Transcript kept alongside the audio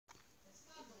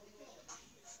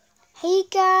Hey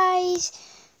guys,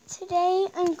 today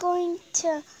I'm going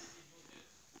to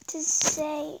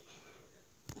say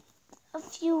a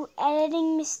few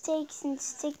editing mistakes in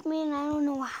Stickman. I don't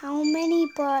know how many,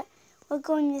 but we're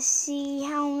going to see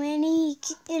how many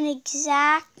in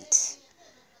exact.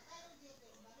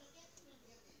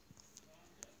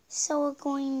 So we're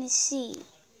going to see.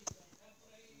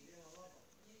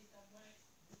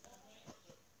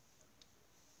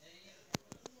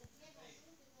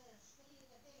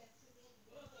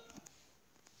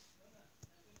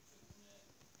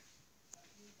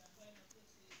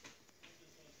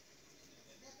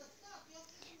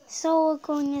 So we're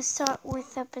going to start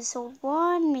with episode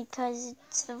 1 because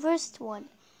it's the first one.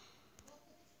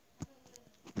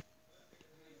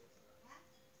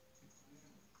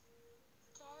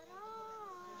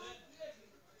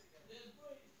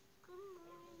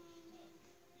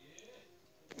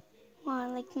 Well, I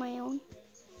like my own.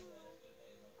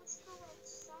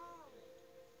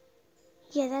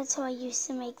 Yeah, that's how I used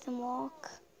to make them walk.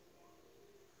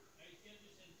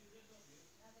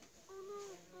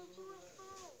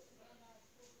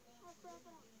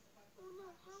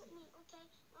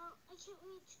 I can't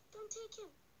reach. Don't take him.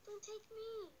 Don't take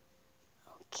me.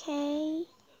 Okay.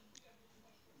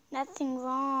 Nothing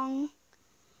wrong.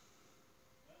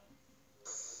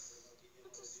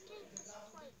 Let's escape this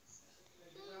place.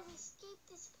 Naomi, escape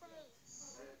this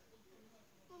place.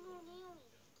 Oh no,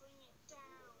 Naomi, bring it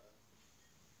down.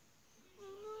 Oh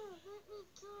no, let me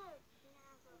go.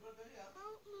 Never.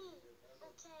 Help me.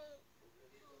 Okay.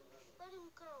 Let him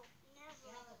go.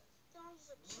 Never. Don't use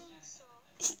a chainsaw.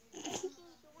 Thank you,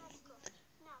 you're welcome.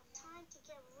 Now, time to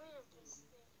get rid of this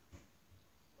thing.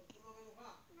 And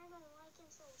I don't like him,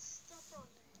 so step on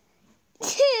him.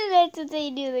 That's what they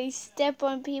do. They step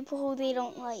on people who they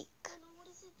don't like. What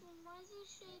is it doing? Why is it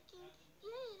shaking?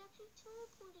 Yeah, it actually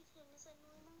teleported him. Is that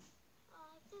normal?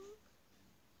 I think.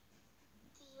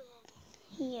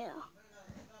 The end. Yeah.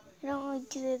 I don't really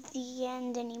do the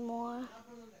end anymore.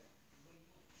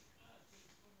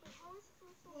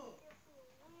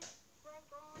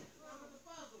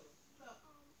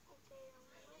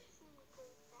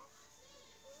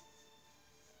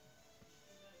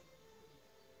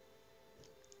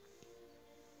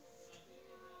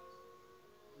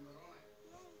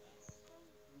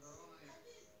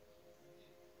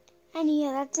 And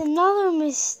yeah, that's another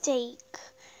mistake.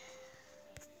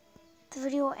 The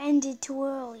video ended too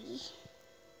early.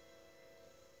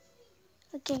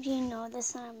 Look, if you know,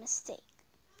 that's not a mistake.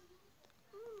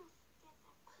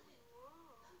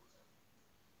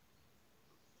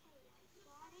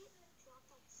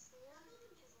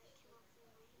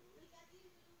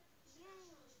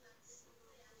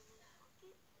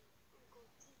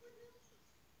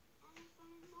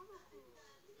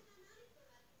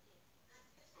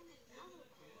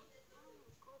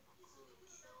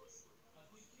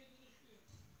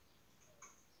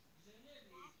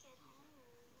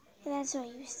 That's what I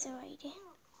used to write it.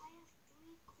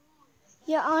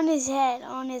 Yeah, on his head,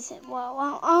 well,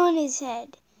 on his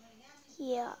head.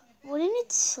 Yeah, wouldn't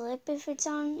it slip if it's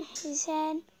on his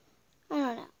head? I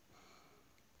don't know.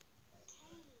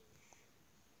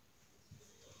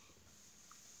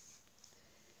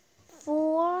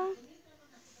 Four.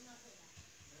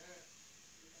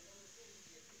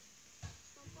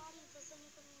 Does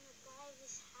anybody want to buy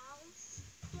this house?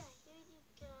 Yeah, here you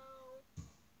go.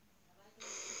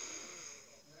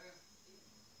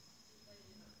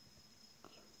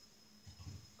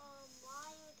 Why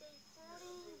are they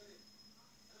floating?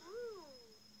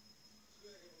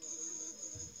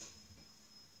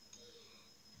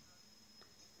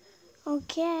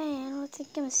 Okay, I don't think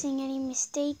I'm seeing any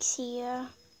mistakes here.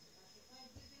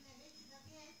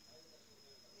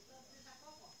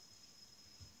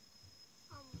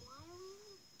 Why are we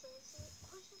in the desert?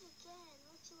 Push it again.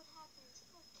 Let's see what happens.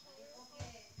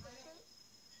 Okay. Push it.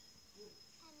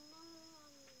 And now we're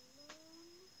on the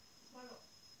moon.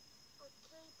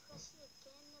 Okay, press it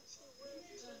again. Let's see where it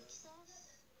takes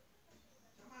us.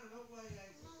 And now we're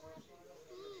at the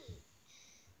beach.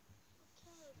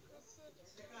 Okay, press it.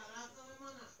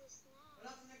 What's this now?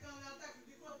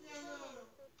 Okay, no.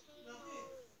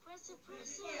 Press it. Okay,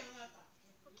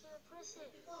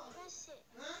 press it.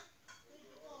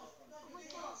 Oh my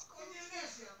god, it's cold.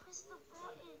 Press the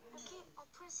button. Okay, I'll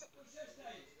press it.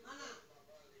 Okay.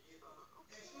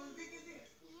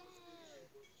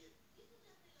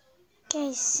 Yay. Okay,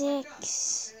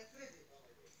 6.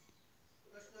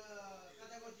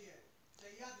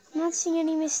 I'm not seeing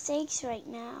any mistakes right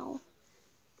now.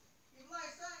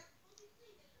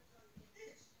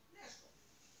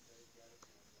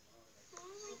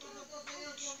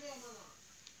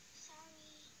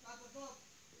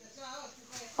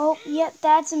 Oh, yep,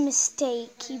 that's a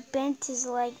mistake. He bent his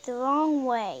leg the wrong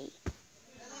way.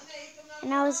 And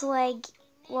now his leg,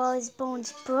 well, his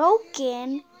bone's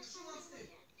broken. Okay,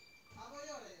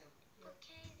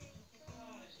 there you go.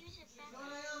 Use it back.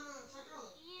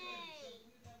 Yay!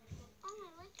 Oh,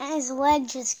 my leg. And his leg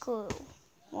just grew.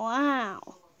 Wow.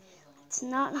 That's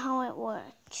not how it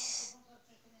works.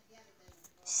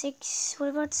 6, what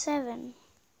about 7?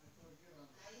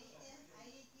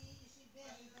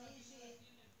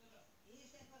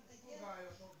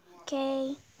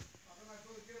 Okay.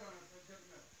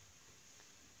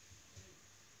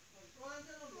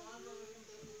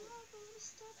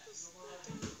 Stop this. Go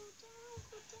down, go down,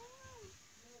 go down.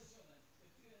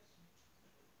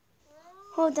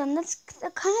 Hold on, that's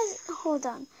kind of, hold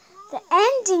on. The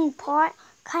ending part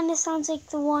kind of sounds like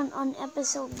the one on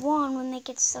episode 1 when they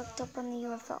get sucked up on the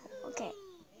UFO. Okay.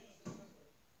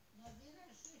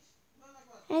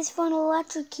 And his phone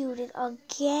electrocuted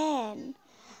again.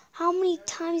 How many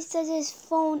times does his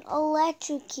phone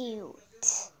electrocute?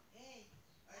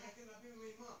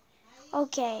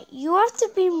 Okay, you have to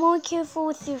be more careful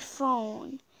with your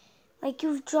phone. Like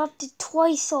you've dropped it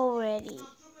twice already.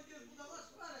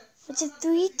 Which is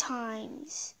 3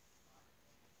 times.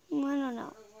 I don't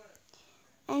know.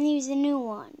 And here's a new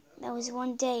one. That was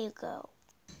 1 day ago.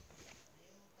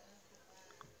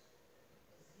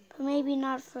 But maybe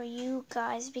not for you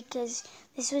guys because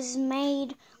this was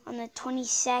made on the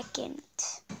 22nd.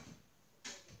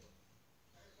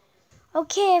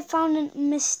 Okay, I found a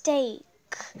mistake.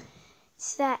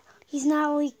 It's that he's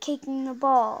not really kicking the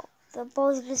ball. The ball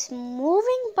is just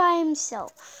moving by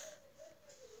himself.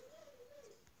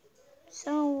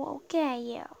 So, okay,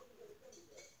 yeah.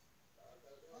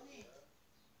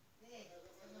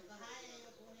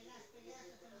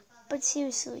 But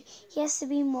seriously, he has to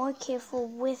be more careful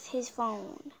with his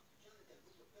phone.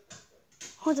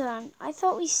 Hold on, I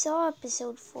thought we saw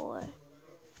episode 4.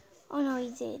 Oh no, he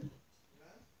did.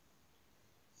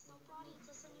 Nobody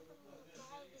doesn't even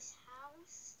buy his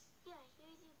house. Yeah,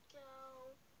 here you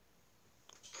go.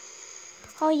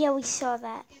 Oh yeah, we saw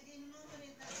that.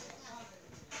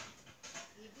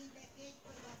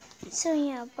 So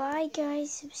yeah, bye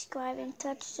guys, subscribe and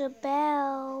touch the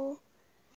bell.